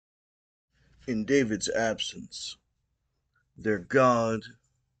In David's absence, their God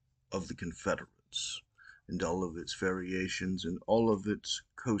of the Confederates, and all of its variations and all of its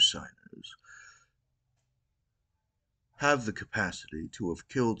cosigners, have the capacity to have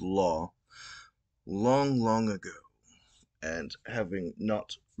killed law long, long ago, and having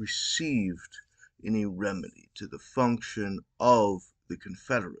not received any remedy to the function of the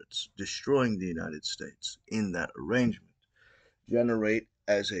Confederates destroying the United States in that arrangement, generate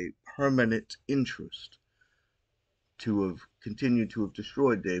as a permanent interest to have continued to have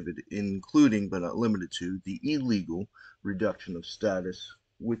destroyed David, including but not limited to the illegal reduction of status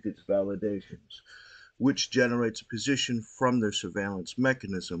with its validations, which generates a position from their surveillance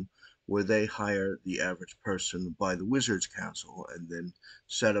mechanism where they hire the average person by the Wizards Council and then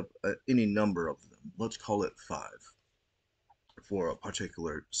set up any number of them. Let's call it 5 for a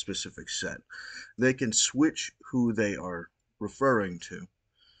particular specific set. They can switch who they are referring to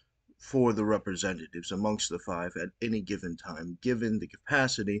for the representatives amongst the 5 at any given time, given the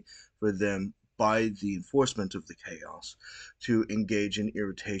capacity for them by the enforcement of the chaos to engage in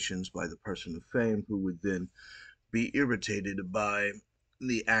irritations by the person of fame, who would then be irritated by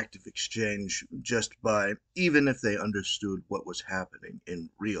the act of exchange just by, even if they understood what was happening in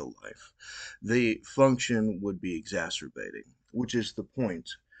real life, the function would be exacerbating, which is the point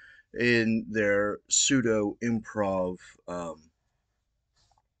in their pseudo improv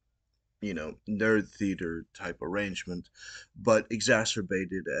nerd theater type arrangement, but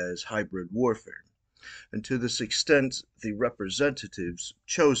exacerbated as hybrid warfare. And to this extent, the representatives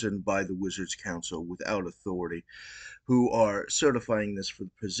chosen by the Wizards Council without authority, who are certifying this for the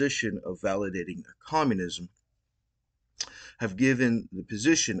position of validating communism, have given the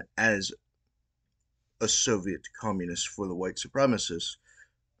position as a Soviet communist for the white supremacists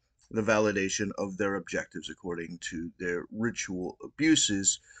the validation of their objectives according to their ritual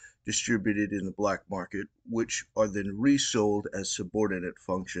abuses distributed in the black market, which are then resold as subordinate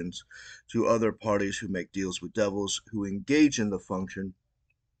functions to other parties who make deals with devils who engage in the function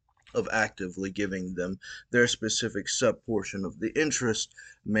of actively giving them their specific subportion of the interest,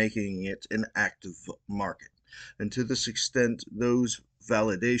 making it an active market. And to this extent, those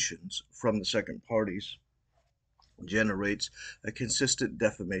validations from the second parties generates a consistent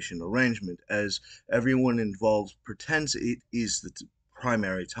defamation arrangement, as everyone involved pretends it is the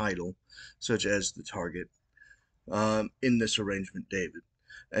primary title, such as the target, in this arrangement, David.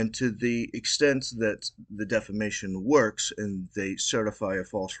 And to the extent that the defamation works and they certify a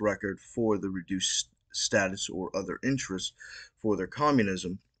false record for the reduced status or other interests for their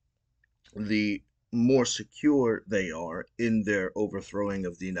communism, the more secure they are in their overthrowing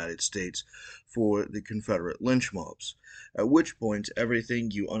of the United States for the Confederate lynch mobs. At which point, everything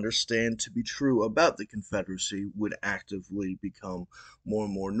you understand to be true about the Confederacy would actively become more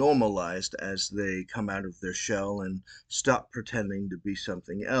and more normalized as they come out of their shell and stop pretending to be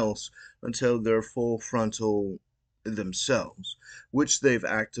something else until they're full frontal themselves, which they've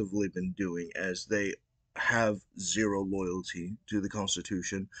actively been doing as they have zero loyalty to the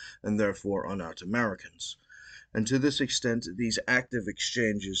Constitution and therefore are not Americans. And to this extent, these active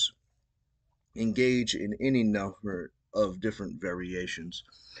exchanges engage in any number of different variations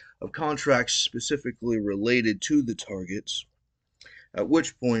of contracts specifically related to the targets, at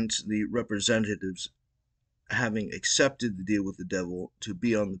which point the representatives, having accepted the deal with the devil to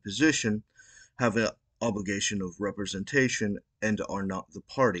be on the position, have an obligation of representation and are not the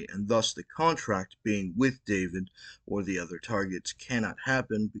party, and thus the contract being with David or the other targets cannot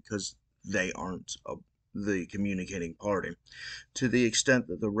happen because they aren't the communicating party. To the extent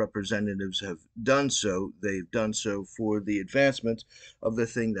that the representatives have done so, they've done so for the advancement of the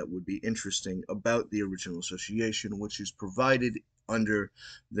thing that would be interesting about the original association, which is provided under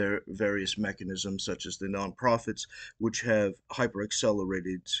their various mechanisms, such as the nonprofits, which have hyper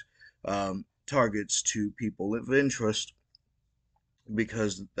accelerated targets to people of interest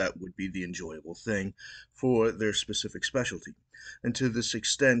because that would be the enjoyable thing for their specific specialty. And to this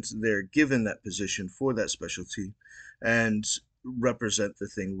extent, they're given that position for that specialty and represent the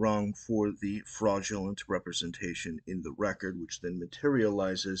thing wrong for the fraudulent representation in the record, which then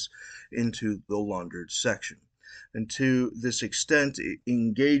materializes into the laundered section. And to this extent, it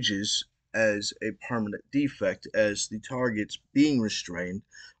engages as a permanent defect, as the targets being restrained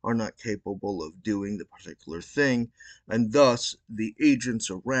are not capable of doing the particular thing, and thus the agents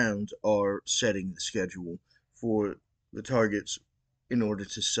around are setting the schedule for the targets in order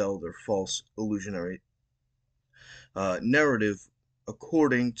to sell their false illusionary narrative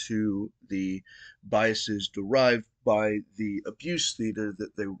according to the biases derived by the abuse theater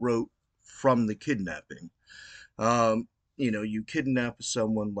that they wrote from the kidnapping. You kidnap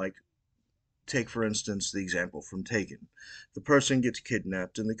someone like take, for instance, the example from Taken. The person gets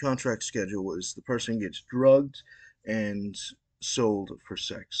kidnapped, and the contract schedule is the person gets drugged and sold for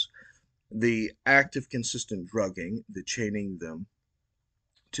sex. The act of consistent drugging, the chaining them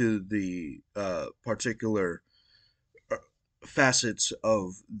to the particular uh, facets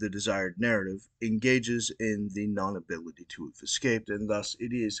of the desired narrative, engages in the non ability to have escaped, and thus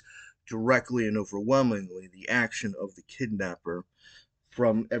it is directly and overwhelmingly the action of the kidnapper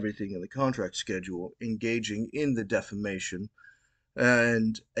from everything in the contract schedule engaging in the defamation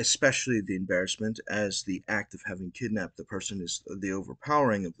and especially the embarrassment, as the act of having kidnapped the person is the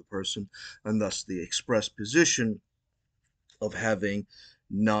overpowering of the person, and thus the express position of having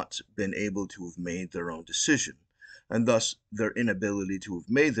not been able to have made their own decision. And thus their inability to have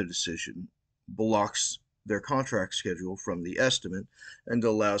made the decision blocks their contract schedule from the estimate and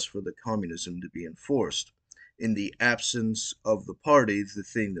allows for the communism to be enforced. In the absence of the party, the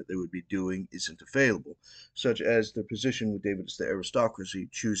thing that they would be doing isn't available, such as their position with David as the aristocracy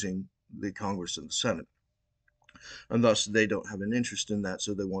choosing the Congress and the Senate. And thus they don't have an interest in that,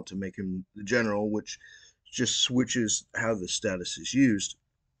 so they want to make him the general, which just switches how the status is used,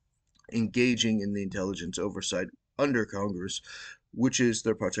 engaging in the intelligence oversight under Congress, which is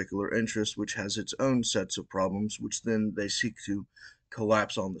their particular interest, which has its own sets of problems, which then they seek to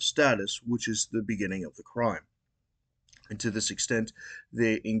collapse on the status, which is the beginning of the crime. And to this extent,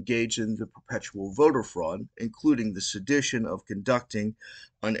 they engage in the perpetual voter fraud, including the sedition of conducting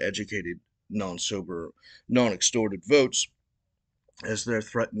uneducated, non sober, non extorted votes, as they're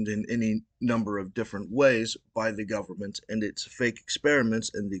threatened in any number of different ways by the government and its fake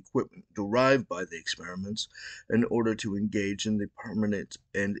experiments and the equipment derived by the experiments in order to engage in the permanent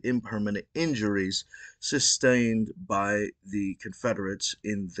and impermanent injuries sustained by the Confederates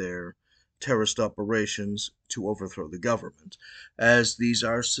in their terrorist operations to overthrow the government, as these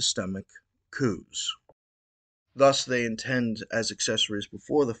are systemic coups. Thus, they intend as accessories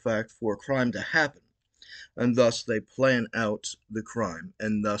before the fact for a crime to happen, and thus they plan out the crime,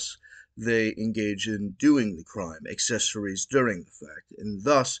 and thus they engage in doing the crime, accessories during the fact, and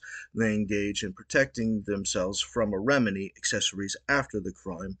thus they engage in protecting themselves from a remedy, accessories after the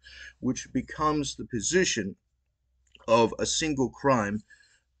crime, which becomes the position of a single crime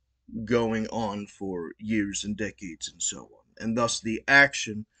going on for years and decades and so on. And thus the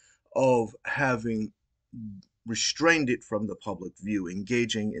action of having restrained it from the public view,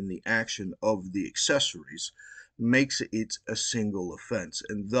 engaging in the action of the accessories, makes it a single offense.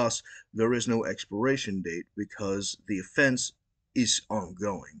 And thus there is no expiration date because the offense is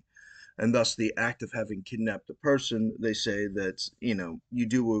ongoing. And thus the act of having kidnapped a person, they say that, you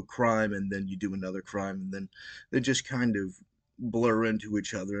do a crime and then you do another crime, and then they just kind of blur into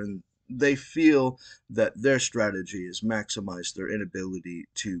each other, and they feel that their strategy is maximize their inability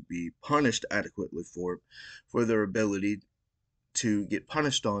to be punished adequately for their ability to get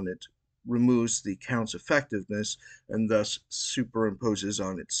punished on it, removes the count's effectiveness, and thus superimposes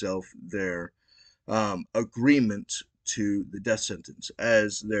on itself their agreement to the death sentence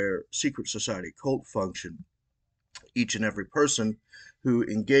as their secret society cult function. Each and every person who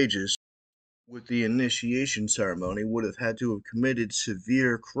engages with the initiation ceremony would have had to have committed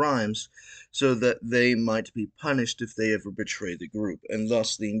severe crimes so that they might be punished if they ever betray the group, and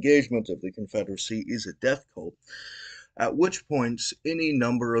thus the engagement of the Confederacy is a death cult, at which points any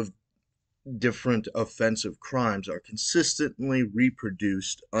number of different offensive crimes are consistently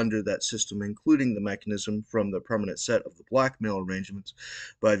reproduced under that system, including the mechanism from the permanent set of the blackmail arrangements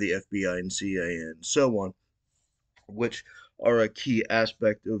by the FBI and CIA and so on, which are a key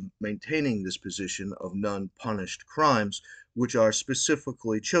aspect of maintaining this position of non-punished crimes, which are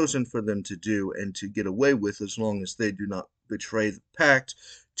specifically chosen for them to do and to get away with as long as they do not betray the pact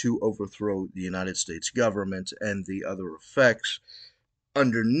to overthrow the United States government and the other effects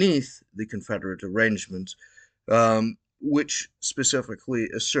underneath the Confederate arrangement, which specifically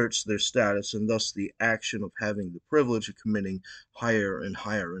asserts their status, and thus the action of having the privilege of committing higher and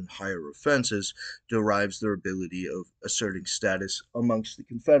higher and higher offenses derives their ability of asserting status amongst the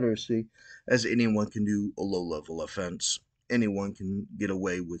Confederacy, as anyone can do a low level offense. Anyone can get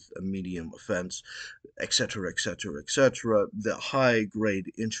away with a medium offense, etc., etc., etc. The high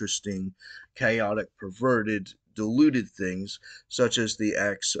grade, interesting, chaotic, perverted, diluted things, such as the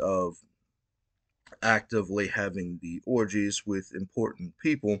acts of actively having the orgies with important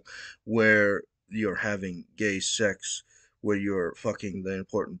people, where you're having gay sex, where you're fucking the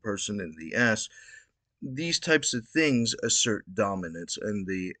important person in the ass. These types of things assert dominance and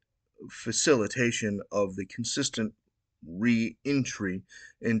the facilitation of the consistent re-entry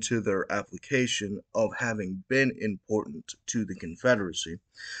into their application of having been important to the Confederacy,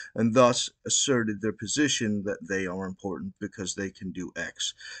 and thus asserted their position that they are important because they can do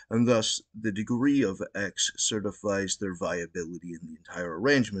X, and thus the degree of X certifies their viability in the entire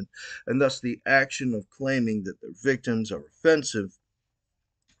arrangement, and thus the action of claiming that their victims are offensive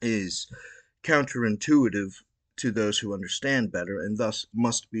is counterintuitive to those who understand better, and thus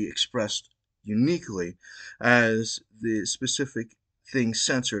must be expressed uniquely as the specific thing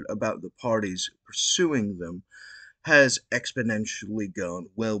censored about the parties pursuing them has exponentially gone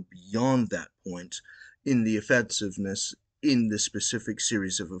well beyond that point in the offensiveness in the specific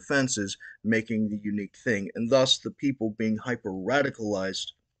series of offenses, making the unique thing, and thus the people being hyper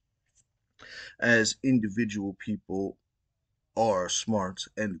radicalized as individual people are smart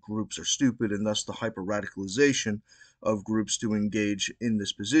and groups are stupid, and thus the hyper radicalization of groups to engage in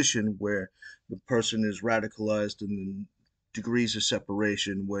this position where the person is radicalized and then degrees of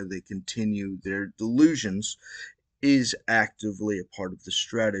separation where they continue their delusions is actively a part of the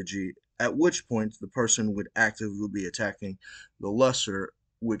strategy, at which point the person would actively be attacking the lesser,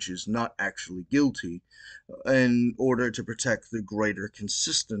 which is not actually guilty, in order to protect the greater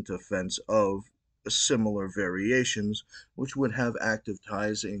consistent offense of similar variations, which would have active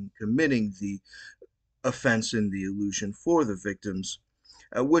ties in committing the offense in the illusion for the victims,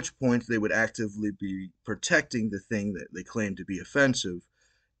 at which point they would actively be protecting the thing that they claim to be offensive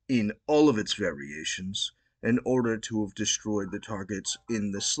in all of its variations in order to have destroyed the targets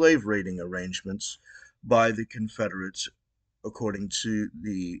in the slave raiding arrangements by the Confederates according to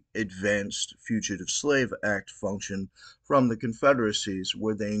the Advanced Fugitive Slave Act function from the Confederacies,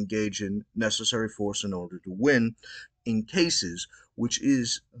 where they engage in necessary force in order to win in cases, which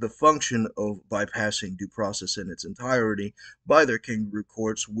is the function of bypassing due process in its entirety by their kangaroo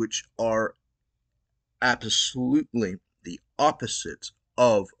courts, which are absolutely the opposite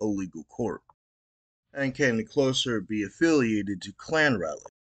of a legal court, and can closer be affiliated to clan rally,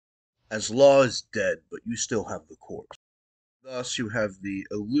 as law is dead, but you still have the court. Thus, you have the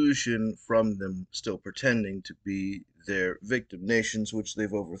illusion from them still pretending to be their victim nations, which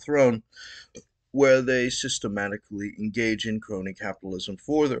they've overthrown, where they systematically engage in crony capitalism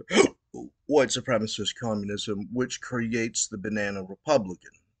for their white supremacist communism, which creates the banana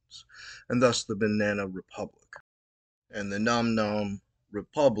republicans, and thus the banana republic. And the Nom Nom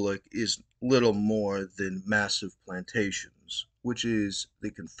Republic is little more than massive plantations, which is the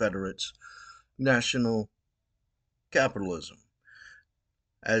Confederates' national capitalism,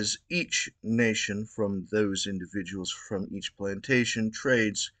 as each nation from those individuals from each plantation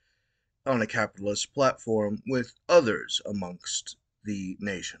trades on a capitalist platform with others amongst the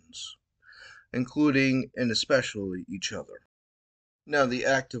nations, including and especially each other. Now, the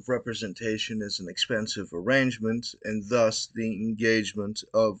act of representation is an expensive arrangement, and thus the engagement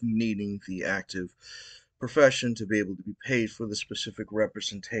of needing the active profession to be able to be paid for the specific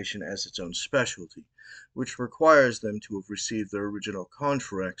representation as its own specialty, which requires them to have received their original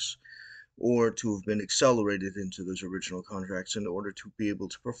contracts or to have been accelerated into those original contracts in order to be able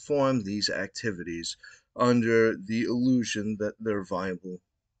to perform these activities under the illusion that they're viable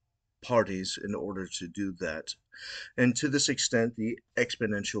parties in order to do that. And to this extent, the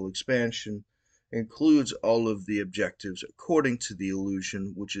exponential expansion includes all of the objectives according to the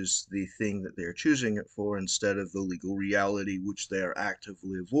illusion, which is the thing that they are choosing it for, instead of the legal reality, which they are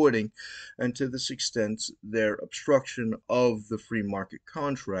actively avoiding. And to this extent, their obstruction of the free market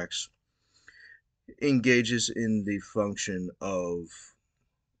contracts engages in the function of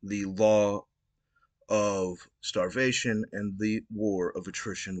the law of starvation and the war of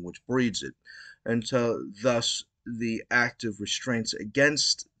attrition which breeds it, and thus the act of restraints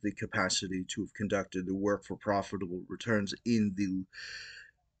against the capacity to have conducted the work for profitable returns in the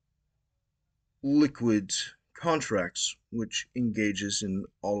liquid contracts, which engages in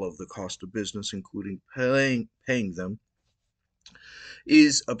all of the cost of business, including paying them,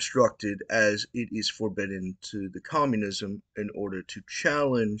 is obstructed as it is forbidden to the communism in order to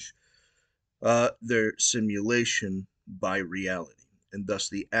challenge their simulation by reality, and thus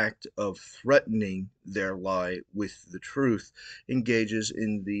the act of threatening their lie with the truth engages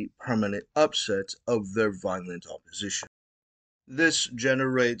in the permanent upset of their violent opposition. This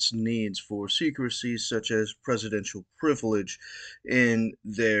generates needs for secrecy, such as presidential privilege in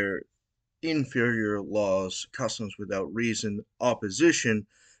their inferior laws, customs without reason, opposition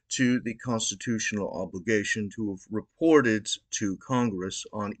to the constitutional obligation to have reported to Congress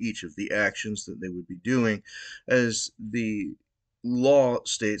on each of the actions that they would be doing, as the law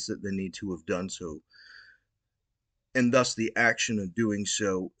states that they need to have done so. and thus the action of doing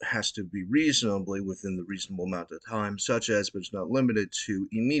so has to be reasonably within the reasonable amount of time, such as, but is not limited to,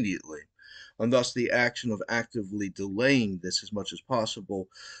 immediately. And thus the action of actively delaying this as much as possible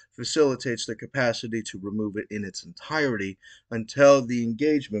facilitates the capacity to remove it in its entirety until the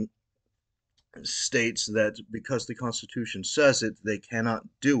engagement states that because the Constitution says it, they cannot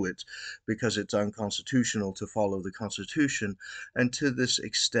do it because it's unconstitutional to follow the Constitution. And to this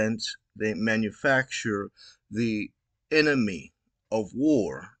extent, they manufacture the enemy of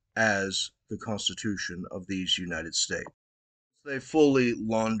war as the Constitution of these United States. They fully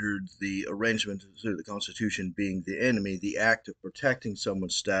laundered the arrangement to the Constitution being the enemy, the act of protecting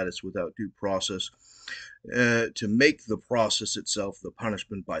someone's status without due process, to make the process itself the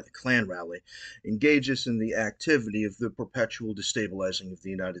punishment by the Klan rally, engages in the activity of the perpetual destabilizing of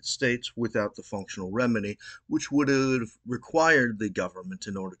the United States without the functional remedy, which would have required the government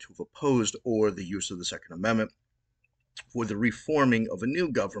in order to have opposed or the use of the Second Amendment for the reforming of a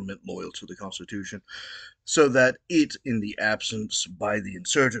new government loyal to the Constitution, so that it, in the absence by the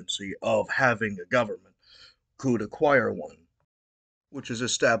insurgency of having a government, could acquire one, which is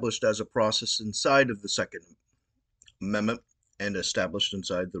established as a process inside of the Second Amendment and established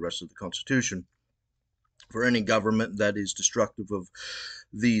inside the rest of the Constitution. For any government that is destructive of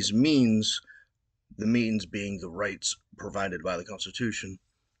these means, the means being the rights provided by the Constitution,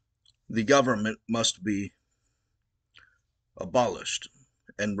 the government must be abolished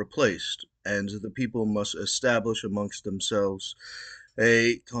and replaced, and the people must establish amongst themselves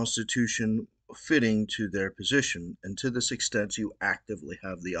a constitution fitting to their position. And to this extent, you actively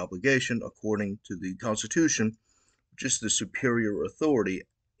have the obligation, according to the Constitution, which is the superior authority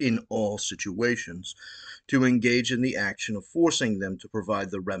in all situations, to engage in the action of forcing them to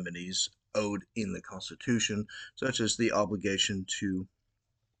provide the remedies owed in the Constitution, such as the obligation to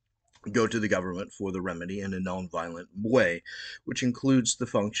go to the government for the remedy in a nonviolent way, which includes the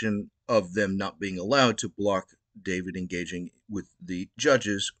function of them not being allowed to block David engaging with the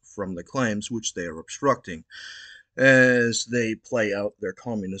judges from the claims which they are obstructing, as they play out their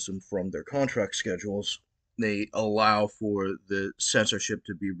communism from their contract schedules. They allow for the censorship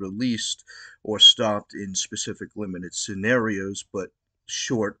to be released or stopped in specific limited scenarios, but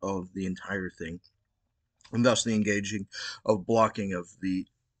short of the entire thing, and thus the engaging of blocking of the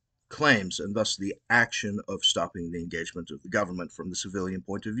claims, and thus the action of stopping the engagement of the government from the civilian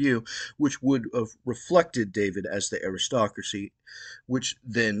point of view, which would have reflected David as the aristocracy, which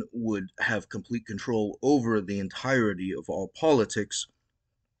then would have complete control over the entirety of all politics,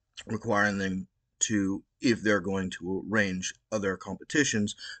 requiring them to, if they're going to arrange other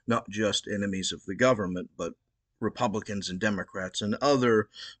competitions, not just enemies of the government, but Republicans and Democrats and other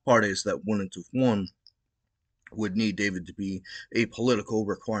parties that wouldn't have won, would need David to be apolitical,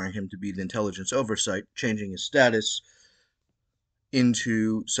 requiring him to be the intelligence oversight, changing his status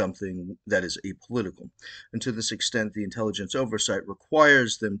into something that is apolitical. And to this extent, the intelligence oversight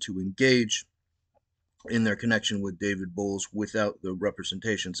requires them to engage in their connection with David Bowles without the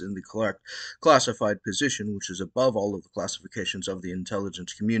representations in the correct classified position, which is above all of the classifications of the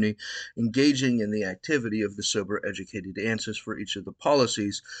intelligence community, engaging in the activity of the sober, educated answers for each of the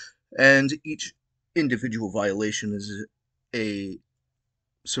policies, and each individual violation is a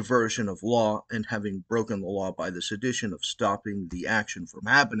subversion of law, and having broken the law by the sedition of stopping the action from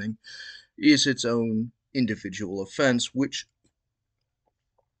happening is its own individual offense, which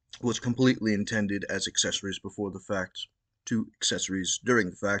was completely intended as accessories before the fact, to accessories during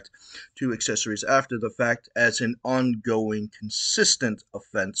the fact, to accessories after the fact, as an ongoing, consistent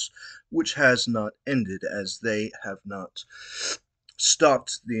offense, which has not ended, as they have not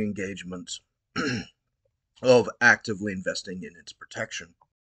stopped the engagement of actively investing in its protection.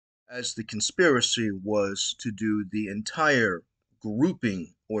 As the conspiracy was to do the entire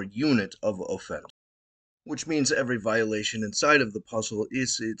grouping or unit of offense, which means every violation inside of the puzzle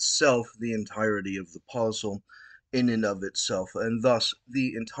is itself the entirety of the puzzle in and of itself, and thus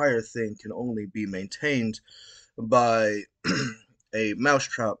the entire thing can only be maintained by a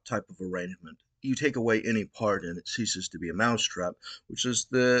mousetrap type of arrangement. You take away any part and it ceases to be a mousetrap, which is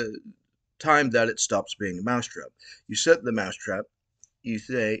the time that it stops being a mousetrap. You set the mousetrap, you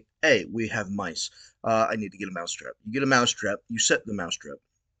say, hey, we have mice. I need to get a mousetrap. You get a mousetrap, you set the mousetrap.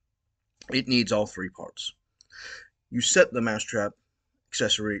 It needs all three parts. You set the mousetrap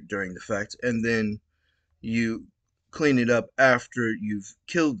accessory during the fact, and then you clean it up after you've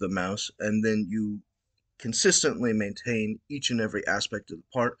killed the mouse, and then you consistently maintain each and every aspect of the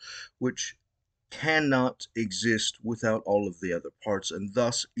part, which cannot exist without all of the other parts, and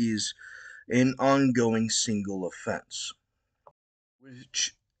thus is an ongoing single offense,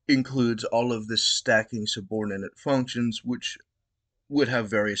 which includes all of this stacking subordinate functions, which would have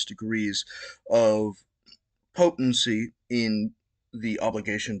various degrees of potency in the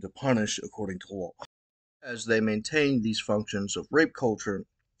obligation to punish according to law, as they maintain these functions of rape culture,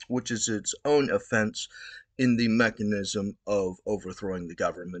 which is its own offense in the mechanism of overthrowing the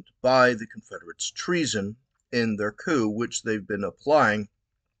government by the Confederates' treason in their coup, which they've been applying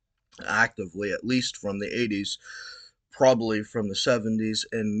actively, at least from the 80s, probably from the 70s,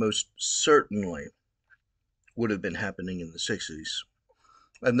 and most certainly would have been happening in the 60s.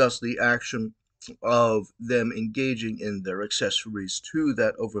 And thus the action of them engaging in their accessories to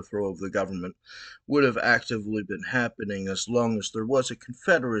that overthrow of the government would have actively been happening as long as there was a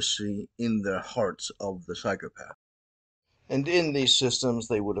confederacy in the hearts of the psychopath. And in these systems,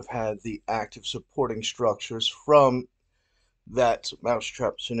 they would have had the active supporting structures from that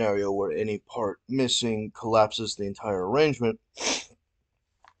mousetrap scenario where any part missing collapses the entire arrangement,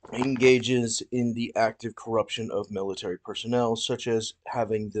 engages in the active corruption of military personnel, such as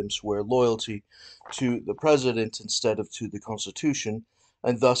having them swear loyalty to the president instead of to the Constitution,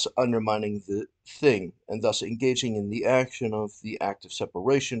 and thus undermining the thing, and thus engaging in the action of the active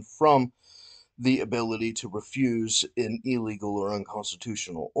separation from the ability to refuse an illegal or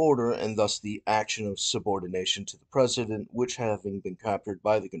unconstitutional order, and thus the action of subordination to the president, which, having been captured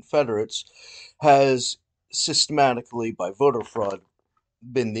by the Confederates, has systematically, by voter fraud,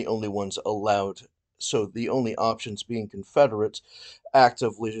 been the only ones allowed. So the only options being Confederates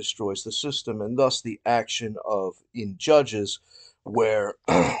actively destroys the system, and thus the action of in judges, where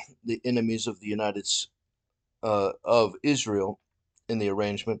the enemies of the of Israel in the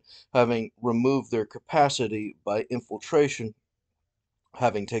arrangement, having removed their capacity by infiltration,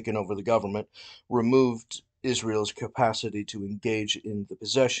 having taken over the government, removed Israel's capacity to engage in the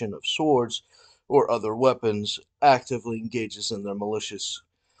possession of swords or other weapons, actively engages in their malicious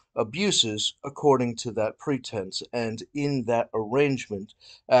abuses according to that pretense, and in that arrangement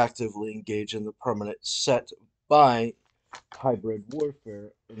actively engage in the permanent set by hybrid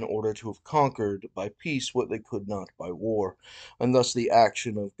warfare in order to have conquered by peace what they could not by war, and thus the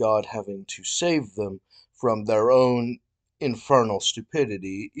action of God having to save them from their own infernal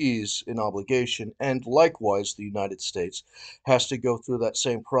stupidity is an obligation, and likewise the United States has to go through that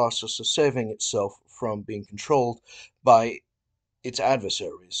same process of saving itself from being controlled by its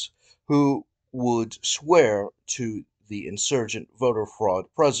adversaries, who would swear to the insurgent voter fraud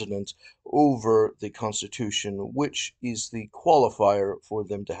president over the Constitution, which is the qualifier for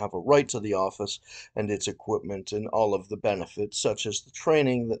them to have a right to the office and its equipment and all of the benefits, such as the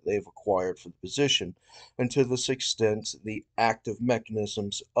training that they've acquired for the position. And to this extent, the active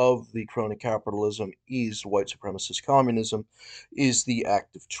mechanisms of the crony capitalism is white supremacist communism, is the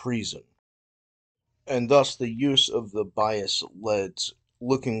act of treason, and thus the use of the bias-led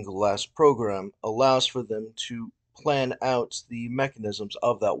looking glass program allows for them to plan out the mechanisms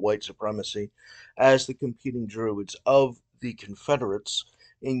of that white supremacy as the competing druids of the Confederates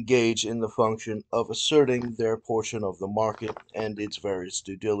engage in the function of asserting their portion of the market and its various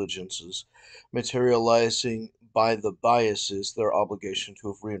due diligences, materializing by the biases their obligation to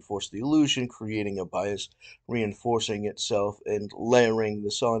have reinforced the illusion, creating a bias, reinforcing itself, and layering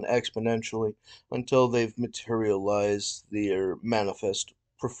this on exponentially until they've materialized their manifest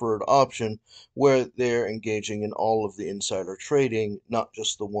preferred option, where they're engaging in all of the insider trading, not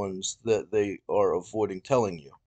just the ones that they are avoiding telling you.